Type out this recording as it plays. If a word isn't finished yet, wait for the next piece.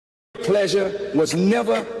Pleasure was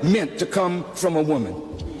never meant to come from a woman.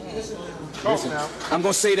 Listen, I'm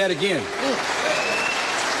going to say that again.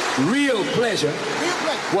 Real pleasure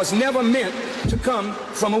was never meant to come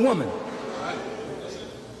from a woman.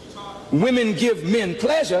 Women give men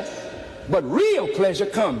pleasure, but real pleasure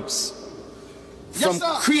comes from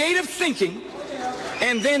creative thinking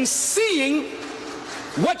and then seeing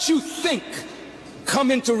what you think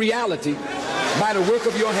come into reality by the work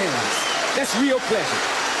of your hands. That's real pleasure.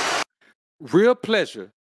 Real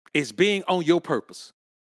pleasure is being on your purpose.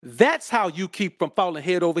 That's how you keep from falling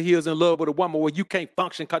head over heels in love with a woman where you can't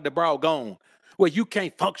function because the bra gone, where you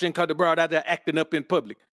can't function because the bra out there acting up in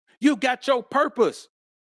public. You got your purpose.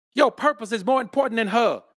 Your purpose is more important than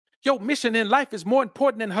her. Your mission in life is more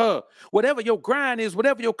important than her. Whatever your grind is,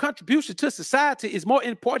 whatever your contribution to society is more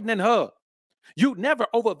important than her. You never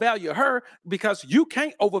overvalue her because you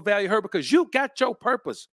can't overvalue her because you got your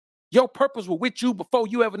purpose. Your purpose was with you before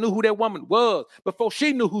you ever knew who that woman was, before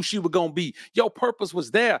she knew who she was going to be. Your purpose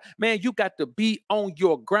was there. Man, you got to be on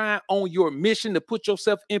your grind, on your mission to put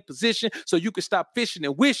yourself in position so you can stop fishing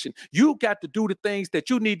and wishing. You got to do the things that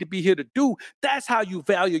you need to be here to do. That's how you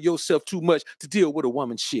value yourself too much to deal with a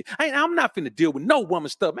woman's shit. I'm not finna deal with no woman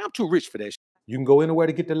stuff. Man, I'm too rich for that shit. You can go anywhere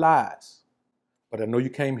to get the lies, but I know you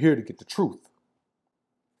came here to get the truth.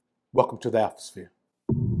 Welcome to the Alphasphere.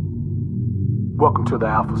 Welcome to the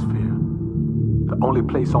Alphasphere, the only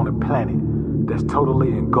place on the planet that's totally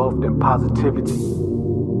engulfed in positivity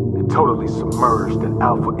and totally submerged in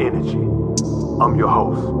alpha energy. I'm your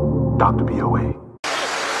host, Dr. BOA.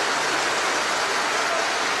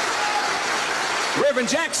 Reverend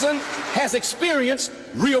Jackson has experienced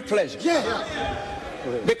real pleasure.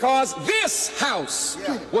 Because this house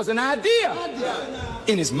was an idea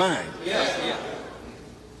in his mind.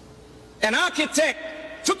 An architect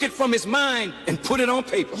took it from his mind and put it on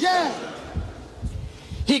paper.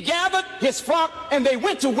 He gathered his flock and they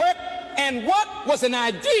went to work, and what was an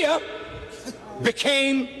idea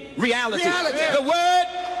became reality. The word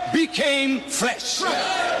became flesh.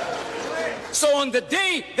 So on the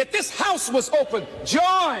day that this house was opened,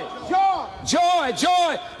 joy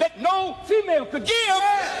that no female could give.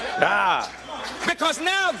 Because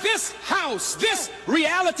now this house, this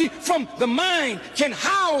reality from the mind can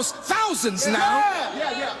house thousands now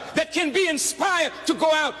that can be inspired to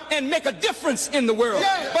go out and make a difference in the world.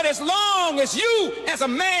 But as long as you as a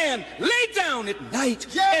man lay down at night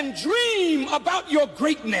and dream about your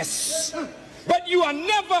greatness, but you are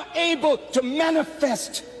never able to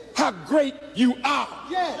manifest how great you are,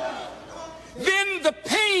 then the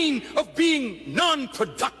pain of being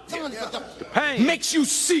non-productive makes you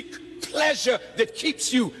seek pleasure that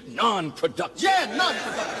keeps you non-productive.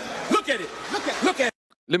 Look at it. Look at it.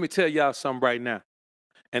 Let me tell y'all something right now.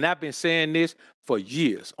 And I've been saying this for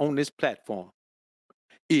years on this platform.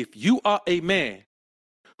 If you are a man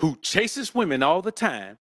who chases women all the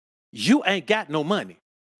time, you ain't got no money.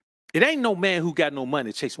 It ain't no man who got no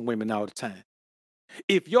money chasing women all the time.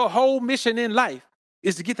 If your whole mission in life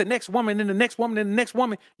is to get the next woman and the next woman and the next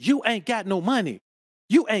woman, you ain't got no money.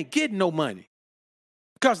 You ain't getting no money.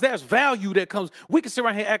 Because there's value that comes. We can sit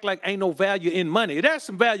around here and act like ain't no value in money. There's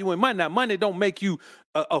some value in money. Now, money don't make you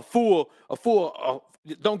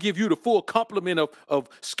don't give you the full complement of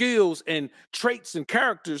skills and traits and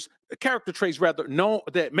character traits rather,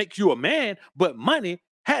 that make you a man, but money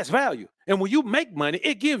has value. And when you make money,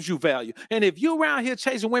 it gives you value. And if you around here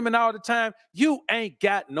chasing women all the time, you ain't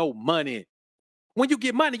got no money. When you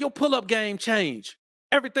get money, your pull-up game change.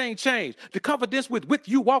 Everything changed. The confidence with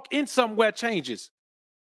you walk in somewhere changes.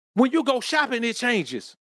 When you go shopping, it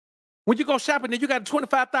changes. When you go shopping and you got a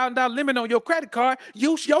 $25,000 limit on your credit card,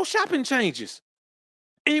 your shopping changes.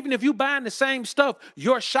 Even if you're buying the same stuff,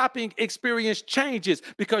 your shopping experience changes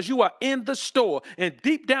because you are in the store and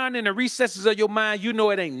deep down in the recesses of your mind, you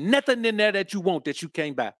know it ain't nothing in there that you want that you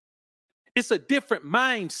can't buy. It's a different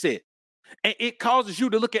mindset, and it causes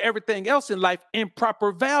you to look at everything else in life in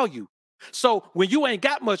proper value. So when you ain't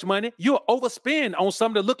got much money, you'll overspend on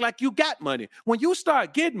something that look like you got money. When you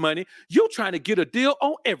start getting money, you're trying to get a deal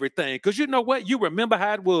on everything because you know what? You remember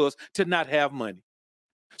how it was to not have money.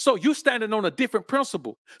 So you standing on a different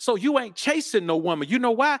principle. So you ain't chasing no woman. You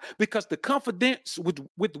know why? Because the confidence with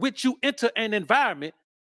which you enter an environment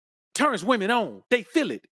turns women on. They feel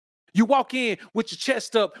it. You walk in with your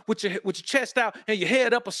chest up, with your chest out, and your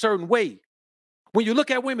head up a certain way. When you look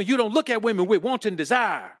at women, you don't look at women with wanting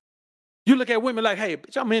desire. You look at women like, hey,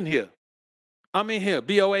 bitch, I'm in here. I'm in here.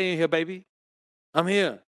 BOA in here, baby. I'm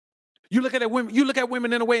here. You look at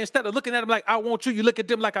women in a way, instead of looking at them like, I want you, you look at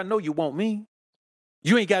them like, I know you want me.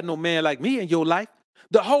 You ain't got no man like me in your life.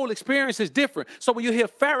 The whole experience is different. So when you hear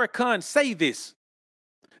Farrakhan say this,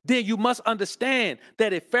 then you must understand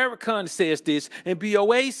that if Farrakhan says this and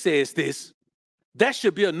BOA says this, that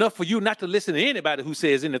should be enough for you not to listen to anybody who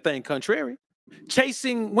says anything contrary.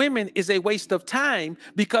 Chasing women is a waste of time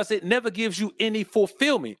because it never gives you any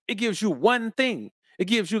fulfillment. It gives you one thing. It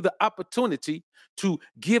gives you the opportunity to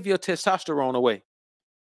give your testosterone away.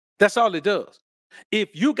 That's all it does. If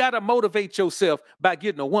you got to motivate yourself by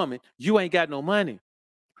getting a woman, you ain't got no money.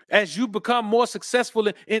 As you become more successful,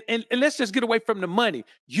 and let's just get away from the money,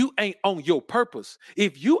 you ain't on your purpose.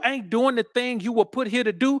 If you ain't doing the thing you were put here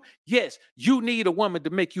to do, yes, you need a woman to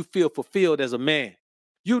make you feel fulfilled as a man.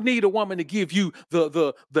 You need a woman to give you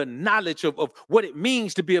the knowledge of what it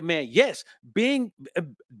means to be a man. Yes,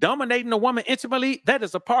 dominating a woman intimately, that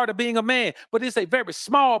is a part of being a man, but it's a very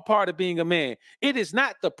small part of being a man. It is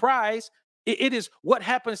not the prize. It is what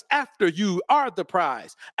happens after you are the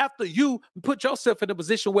prize. After you put yourself in a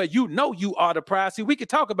position where you know you are the prize. See, we can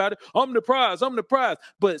talk about it. I'm the prize. I'm the prize.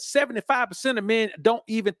 But 75% of men don't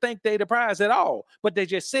even think they the prize at all. But they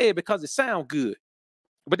just say it because it sounds good.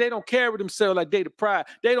 But they don't carry themselves like they the pride.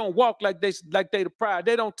 They don't walk like they the pride.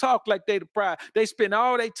 They don't talk like they the pride. They spend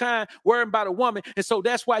all their time worrying about a woman. And so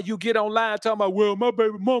that's why you get online talking about, well, my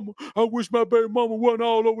baby mama, I wish my baby mama wasn't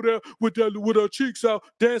all over there with her cheeks out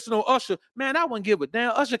dancing on Usher. Man, I wouldn't give a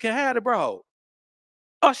damn. Usher can have the bro.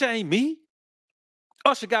 Usher ain't me.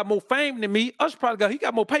 Usher got more fame than me. Usher probably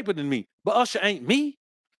got more paper than me. But Usher ain't me.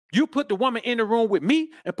 You put the woman in the room with me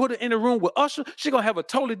and put her in the room with Usher, she gonna have a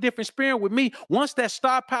totally different experience with me. Once that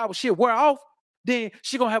star power shit wear off, then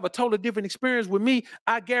she gonna have a totally different experience with me.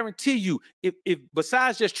 I guarantee you, if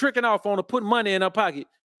besides just tricking off on her, put money in her pocket,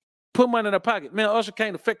 man, Usher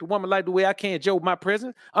can't affect a woman like the way I can Joe my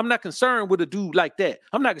presence. I'm not concerned with a dude like that.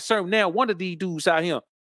 I'm not concerned now. One of these dudes out here,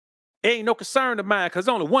 it ain't no concern of mine because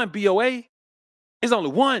only one BOA. It's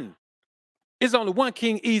only one. It's only one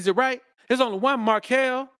King Easy, right? There's only one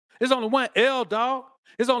Markel. There's only one L Dog.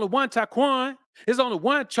 There's only one Taquan. There's only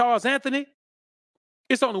one Charles Anthony.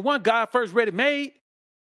 It's only one God First Ready Made.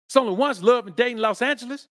 It's only one Love and Dating Los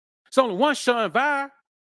Angeles. It's only one Sean Vire.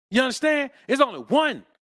 You understand? It's only one.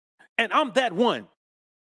 And I'm that one.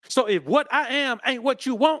 So if what I am ain't what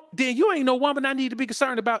you want, then you ain't no woman I need to be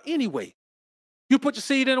concerned about anyway. You put your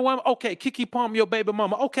seed in a woman, okay, Kiki Palm, your baby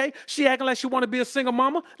mama. Okay, she acting like she want to be a single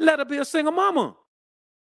mama. Let her be a single mama.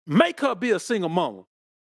 Make her be a single mama.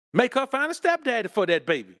 Make her find a stepdaddy for that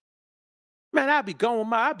baby. Man, I'd be going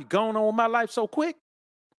on with my life so quick.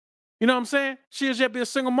 You know what I'm saying? She'll just be a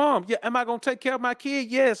single mom. Yeah, am I going to take care of my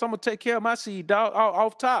kid? Yes, I'm going to take care of my seed, dog,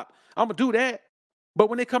 off top. I'm going to do that. But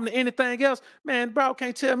when it comes to anything else, man, bro,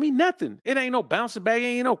 can't tell me nothing. It ain't no bouncing back. It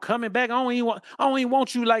ain't no coming back. I don't even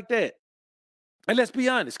want you like that. And let's be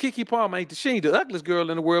honest, Keke Palmer she ain't the ugliest girl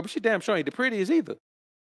in the world, but she damn sure ain't the prettiest either.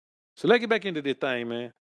 So let's get back into this thing,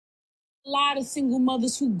 man. A lot of single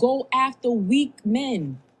mothers who go after weak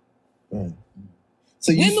men. Right.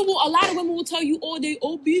 So a lot of women will tell you,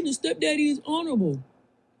 being a stepdaddy is honorable.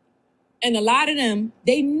 And a lot of them,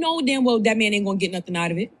 they know damn well that man ain't gonna get nothing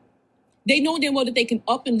out of it. They know damn well that they can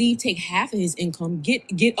up and leave, take half of his income, get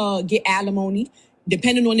alimony.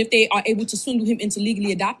 Depending on if they are able to swindle him into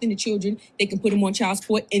legally adopting the children, they can put him on child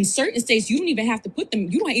support. In certain states, you don't even have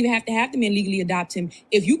to have the man legally adopt him.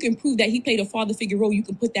 If you can prove that he played a father figure role, you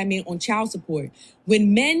can put that man on child support.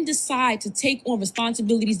 When men decide to take on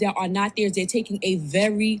responsibilities that are not theirs, they're taking a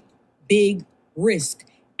very big risk.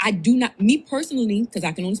 Me personally, because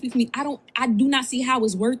I can only speak for me, I do not see how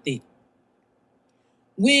it's worth it.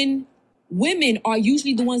 When women are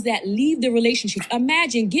usually the ones that leave the relationship.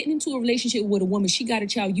 Imagine getting into a relationship with a woman. She got a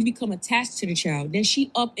child. You become attached to the child. Then she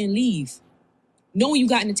up and leave, knowing you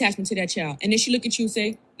got an attachment to that child. And then she look at you and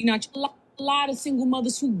say, a lot of single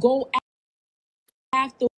mothers who go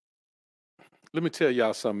after. Let me tell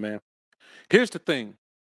y'all something, man. Here's the thing.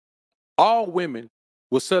 All women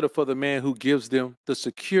will settle for the man who gives them the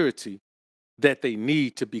security that they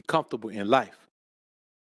need to be comfortable in life.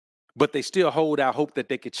 But they still hold out hope that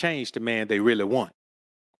they could change the man they really want.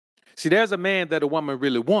 See, there's a man that a woman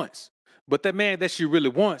really wants, but that man that she really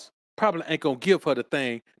wants probably ain't gonna give her the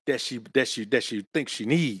thing that she thinks she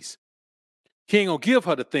needs. He ain't gonna give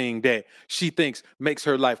her the thing that she thinks makes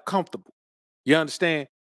her life comfortable. You understand?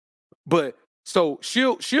 But so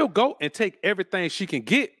she'll go and take everything she can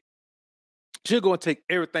get. She'll go and take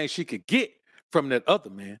everything she could get from that other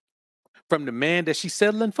man, from the man that she's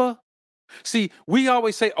settling for. See, we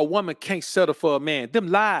always say a woman can't settle for a man. Them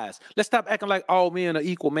lies. Let's stop acting like all men are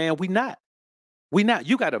equal, man. We not.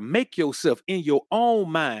 You got to make yourself in your own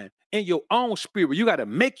mind, in your own spirit. You got to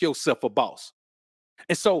make yourself a boss.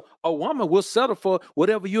 And so a woman will settle for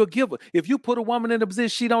whatever you'll give her. If you put a woman in a position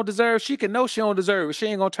she don't deserve, she can know she don't deserve it. She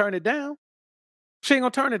ain't going to turn it down. She ain't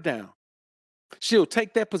gonna turn it down. She'll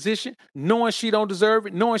take that position knowing she don't deserve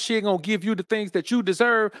it, knowing she ain't gonna give you the things that you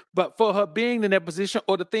deserve, but for her being in that position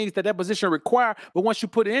or the things that that position require. But once you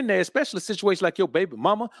put it in there, especially a situation like your baby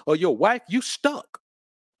mama or your wife, you stuck.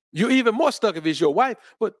 You're even more stuck if it's your wife.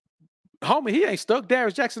 But homie, he ain't stuck.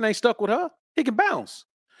 Darius Jackson ain't stuck with her. He can bounce.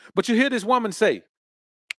 But you hear this woman say,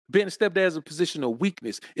 being a stepdad is a position of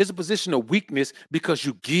weakness. It's a position of weakness because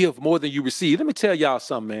you give more than you receive. Let me tell y'all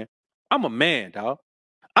something, man. I'm a man, dog.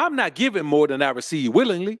 I'm not giving more than I receive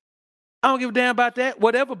willingly. I don't give a damn about that.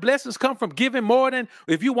 Whatever blessings come from giving more than,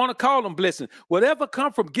 if you want to call them blessings, whatever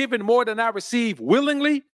come from giving more than I receive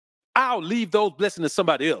willingly, I'll leave those blessings to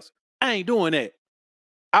somebody else. I ain't doing that.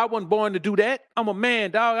 I wasn't born to do that. I'm a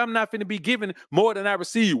man, dog. I'm not finna be giving more than I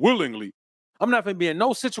receive willingly. I'm not finna be in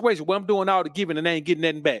no situation where I'm doing all the giving and I ain't getting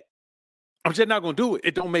nothing back. I'm just not gonna do it.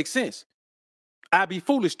 It don't make sense. I'd be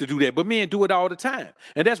foolish to do that, but men do it all the time.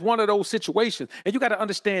 And that's one of those situations. And you got to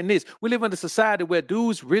understand this. We live in a society where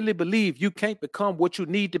dudes really believe you can't become what you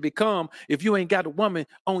need to become if you ain't got a woman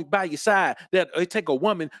on by your side. That it take a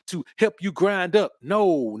woman to help you grind up.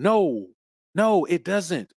 No, it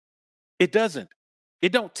doesn't. It doesn't.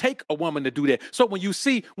 It don't take a woman to do that. So when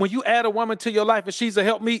you add a woman to your life and she's a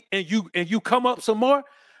help me and you come up some more,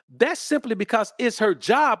 that's simply because it's her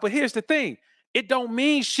job. But here's the thing. It don't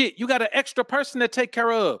mean shit. You got an extra person to take care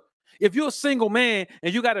of. If you're a single man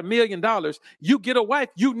and you got $1 million, you get a wife,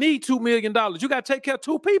 you need $2 million. You got to take care of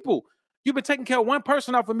two people. You've been taking care of one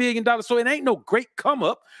person off $1 million, so it ain't no great come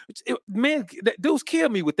up. Man, dudes kill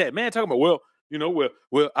me with that. Man, talking about,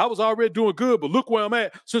 well, I was already doing good, but look where I'm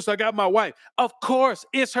at since I got my wife. Of course,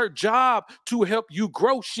 it's her job to help you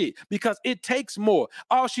grow shit because it takes more.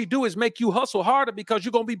 All she do is make you hustle harder because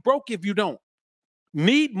you're going to be broke if you don't.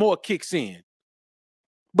 Need more kicks in.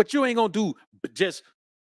 But you ain't going to do just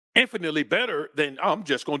infinitely better than I'm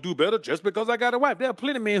just going to do better just because I got a wife. There are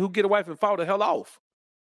plenty of men who get a wife and fall the hell off.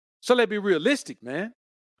 So let's be realistic, man.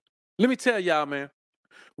 Let me tell y'all, man,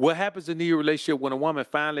 what happens in your relationship when a woman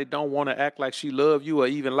finally don't want to act like she love you or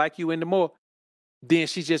even like you anymore, then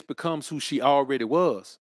she just becomes who she already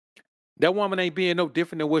was. That woman ain't being no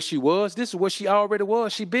different than what she was. This is what she already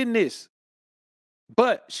was. She been this.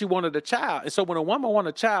 But she wanted a child. And so when a woman wants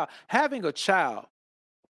a child, having a child,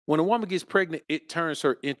 when a woman gets pregnant, it turns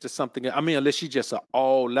her into something. I mean, unless she's just an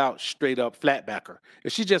all-out, straight-up flatbacker.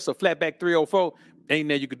 If she's just a flatback 304, ain't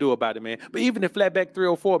nothing you can do about it, man. But even if flatback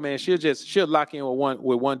 304, man, she'll lock in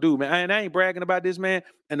with one dude, man. And I ain't bragging about this, man.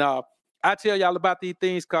 And I tell y'all about these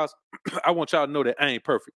things because I want y'all to know that I ain't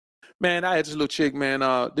perfect. Man, I had this little chick, man.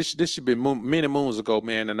 This should be many moons ago,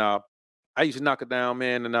 man. And I used to knock her down,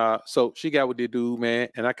 man. And so she got with this dude, man.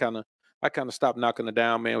 And I kind of stopped knocking her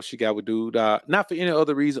down, man. When she got with dude, not for any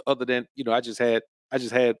other reason other than I just had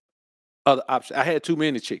other options. I had too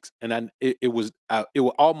many chicks, and it was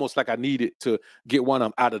almost like I needed to get one of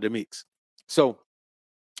them out of the mix. So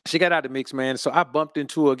she got out of the mix, man. So I bumped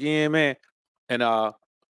into her again, man. And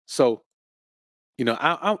so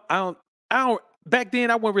I don't. Back then,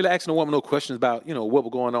 I wasn't really asking a woman no questions about what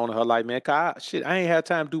was going on in her life, man. Cause I ain't had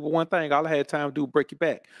time to do but one thing. All I had time to do was break your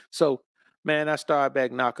back. So. Man, I started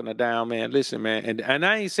back knocking her down, man. Listen, man, and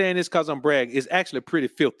I ain't saying this because I'm bragging. It's actually pretty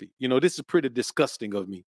filthy. This is pretty disgusting of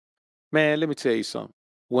me. Man, let me tell you something.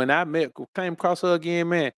 When I came across her again,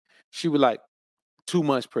 man, she was like 2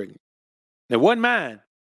 months pregnant. It wasn't mine.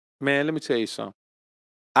 Man, let me tell you something.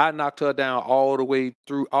 I knocked her down all the way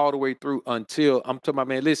through until, I'm talking about,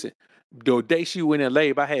 man, listen, the day she went in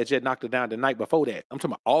labor, I had just knocked her down the night before that. I'm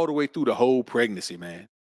talking about all the way through the whole pregnancy, man.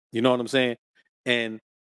 You know what I'm saying? And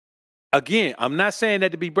again, I'm not saying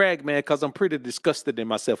that to be brag, man, because I'm pretty disgusted in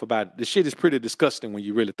myself about it. The shit is pretty disgusting when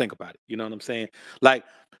you really think about it. You know what I'm saying? Like,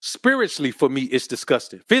 spiritually, for me, it's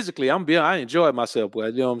disgusting. Physically, I enjoy myself, boy.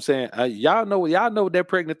 You know what I'm saying? Y'all know what that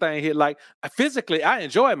pregnant thing hit like. Physically, I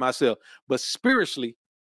enjoy myself, but spiritually,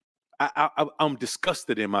 I'm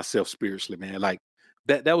disgusted in myself spiritually, man. Like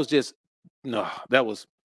that was just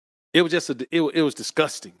it was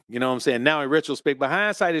disgusting. You know what I'm saying? Now in retrospect, but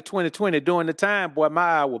hindsight of 2020, during the time, boy,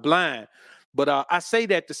 my eye was blind. But I say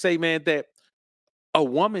that to say, man, that a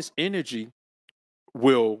woman's energy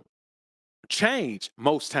will change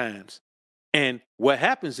most times. And what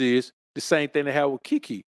happens is the same thing that happened with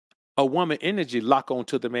Kiki. A woman energy lock on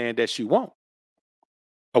to the man that she want.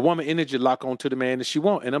 A woman energy lock on to the man that she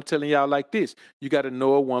want. And I'm telling y'all like this, you got to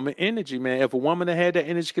know a woman energy, man. If a woman had that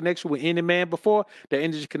energy connection with any man before, that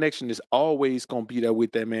energy connection is always going to be there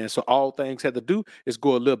with that man. So all things have to do is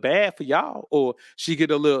go a little bad for y'all, or she get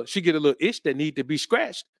a little itch that need to be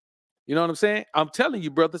scratched. You know what I'm saying? I'm telling you,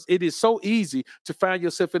 brothers, it is so easy to find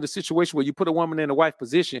yourself in a situation where you put a woman in a wife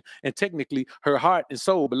position and technically her heart and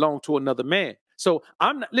soul belong to another man. So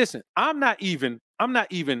I'm not even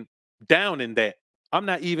down in that. I'm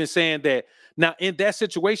not even saying that. Now, in that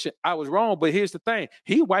situation, I was wrong, but here's the thing.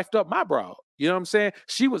 He wifed up my broad. You know what I'm saying?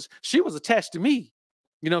 She was attached to me.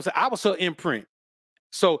 You know what I'm saying? I was her imprint.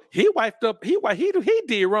 So he wifed up, he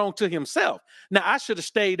did wrong to himself. Now, I should have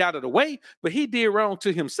stayed out of the way, but he did wrong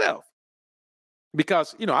to himself.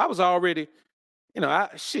 Because, you know, I was already, you know,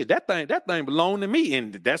 that thing belonged to me.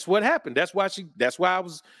 And that's what happened. That's why I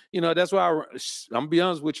was, you know, I'm gonna be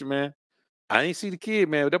honest with you, man. I ain't see the kid,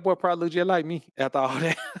 man. But that boy probably looked just like me after all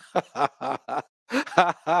that.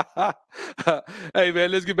 Hey,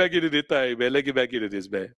 man, let's get back into this thing, man. Let's get back into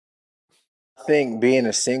this, man. I think being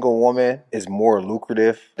a single woman is more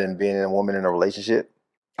lucrative than being a woman in a relationship.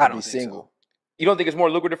 I don't be think single. so. You don't think it's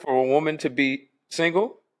more lucrative for a woman to be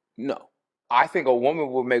single? No. I think a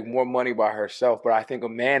woman will make more money by herself, but I think a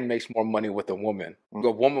man makes more money with a woman.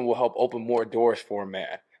 A woman will help open more doors for a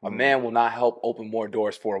man. A man will not help open more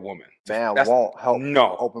doors for a woman. Man won't help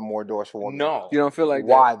open more doors for women. No. You don't feel like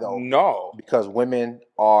why though? No. Because women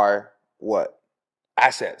are what?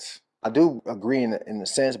 Assets. I do agree in a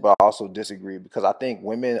sense, but I also disagree because I think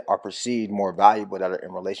women are perceived more valuable that are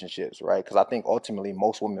in relationships, right? Because I think ultimately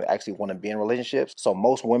most women actually want to be in relationships. So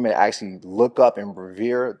most women actually look up and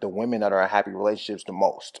revere the women that are in happy relationships the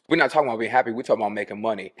most. We're not talking about being happy. We're talking about making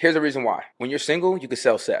money. Here's the reason why. When you're single, you can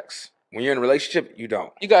sell sex. When you're in a relationship, you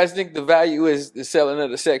don't. You guys think the value is the selling of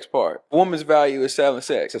the sex part? A woman's value is selling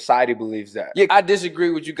sex. Society believes that. Yeah, I disagree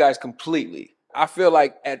with you guys completely. I feel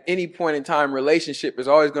like at any point in time, relationship is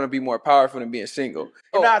always going to be more powerful than being single.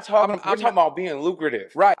 We're talking about being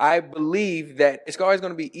lucrative. Right. I believe that it's always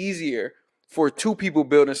going to be easier for two people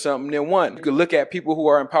building something than one. You could look at people who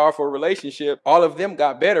are in powerful relationship. All of them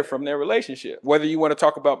got better from their relationship. Whether you want to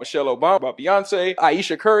talk about Michelle Obama, about Beyonce,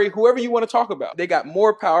 Aisha Curry, whoever you want to talk about. They got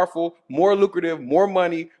more powerful, more lucrative, more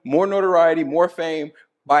money, more notoriety, more fame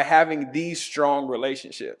by having these strong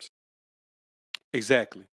relationships.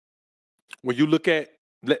 Exactly. When you look at,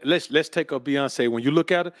 let's take a Beyonce. When you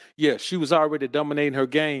look at her, yeah, she was already dominating her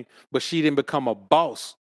game, but she didn't become a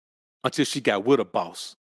boss until she got with a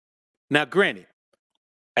boss. Now, granted,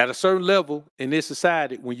 at a certain level in this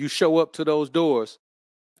society, when you show up to those doors,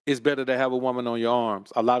 it's better to have a woman on your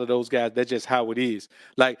arms. A lot of those guys, that's just how it is.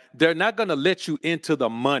 Like, they're not going to let you into the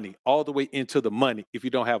money, all the way into the money, if you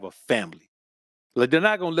don't have a family. Like, they're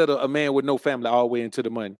not going to let a man with no family all the way into the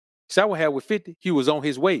money. So I would have with 50, he was on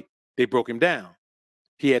his way. They broke him down.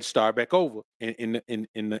 He had to start back over in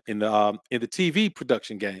the TV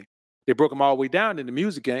production game. They broke him all the way down in the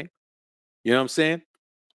music game. You know what I'm saying?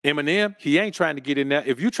 Eminem, he ain't trying to get in there.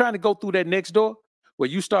 If you're trying to go through that next door, where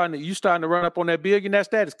you starting to run up on that billionaire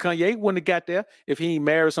status, Kanye wouldn't have got there if he ain't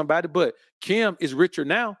married somebody. But Kim is richer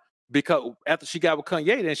now because after she got with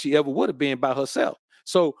Kanye than she ever would have been by herself.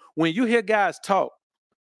 So when you hear guys talk,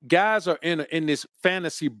 guys are in this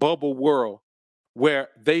fantasy bubble world where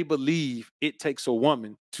they believe it takes a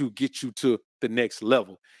woman to get you to the next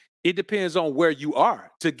level. It depends on where you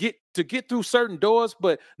are to get through certain doors,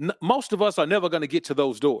 but most of us are never going to get to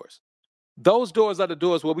those doors. Those doors are the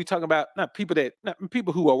doors where we talking about not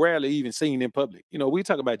people who are rarely even seen in public. You know, we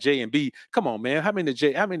talk about J and B. Come on, man. How many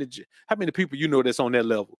people you know that's on that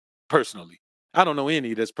level personally? I don't know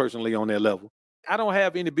any that's personally on that level. I don't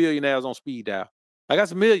have any billionaires on speed dial. I got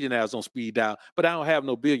some millionaires on speed dial, but I don't have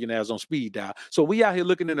no billionaires on speed dial. So we out here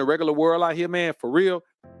looking in the regular world out here, man, for real.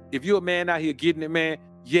 If you're a man out here getting it, man,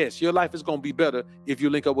 yes, your life is going to be better if you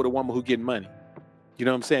link up with a woman who getting money. You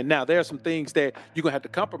know what I'm saying? Now, there are some things that you're going to have to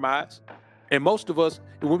compromise. And most of us,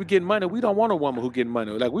 when we get money, we don't want a woman who getting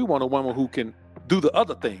money. Like, we want a woman who can do the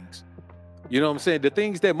other things. You know what I'm saying? The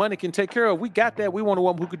things that money can take care of, we got that. We want a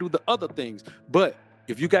woman who can do the other things. But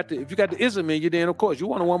if you got the ism in you, then of course you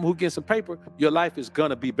want a woman who gets some paper, your life is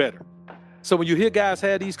gonna be better. So when you hear guys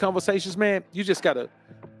have these conversations, man, you gotta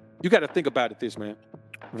think about it this, man.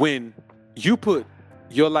 When you put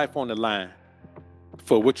your life on the line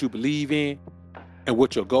for what you believe in and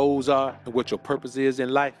what your goals are and what your purpose is in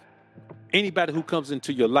life, anybody who comes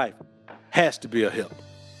into your life has to be a help.